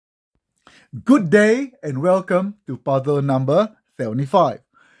Good day and welcome to puzzle number 75.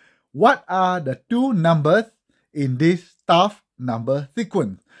 What are the two numbers in this staff number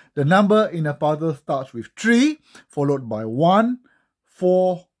sequence? The number in a puzzle starts with 3, followed by 1,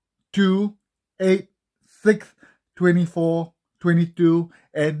 4, 2, 8, 6, 24, 22,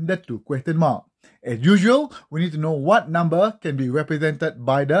 and the 2 question mark. As usual, we need to know what number can be represented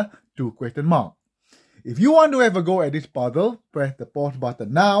by the 2 question mark. If you want to have a go at this puzzle, press the pause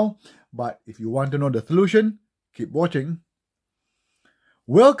button now. But if you want to know the solution, keep watching.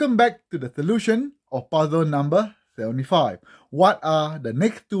 Welcome back to the solution of puzzle number 75. What are the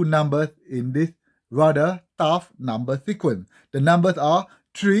next two numbers in this rather tough number sequence? The numbers are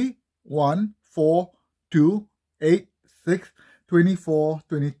 3, 1, 4, 2, 8, 6, 24,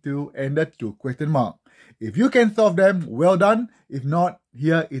 22, and the 2 question mark. If you can solve them, well done. If not,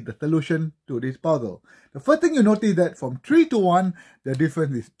 here is the solution to this puzzle. The first thing you notice that from 3 to 1, the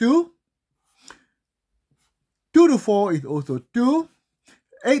difference is 2. 2 to 4 is also 2.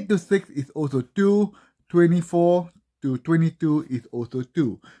 8 to 6 is also 2. 24 to 22 is also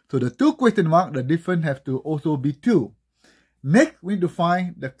 2. So the 2 question mark, the difference has to also be 2. Next, we need to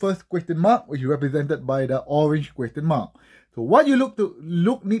find the first question mark, which is represented by the orange question mark. So what you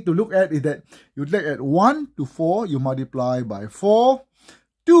need to look at is that you look at 1 to 4, you multiply by 4.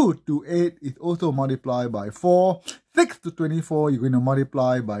 2 to 8 is also multiplied by 4. 6 to 24, you're going to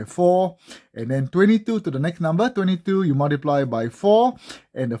multiply by 4. And then 22 to the next number, 22, you multiply by 4.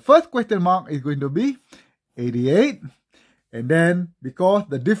 And the first question mark is going to be 88. And then, because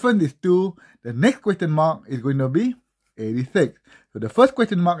the difference is 2, the next question mark is going to be 86. So the first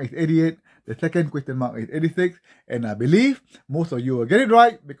question mark is 88. The second question mark is 86. And I believe most of you will get it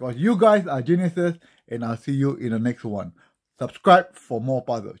right because you guys are geniuses. And I'll see you in the next one. Subscribe for more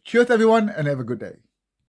puzzles. Cheers everyone and have a good day.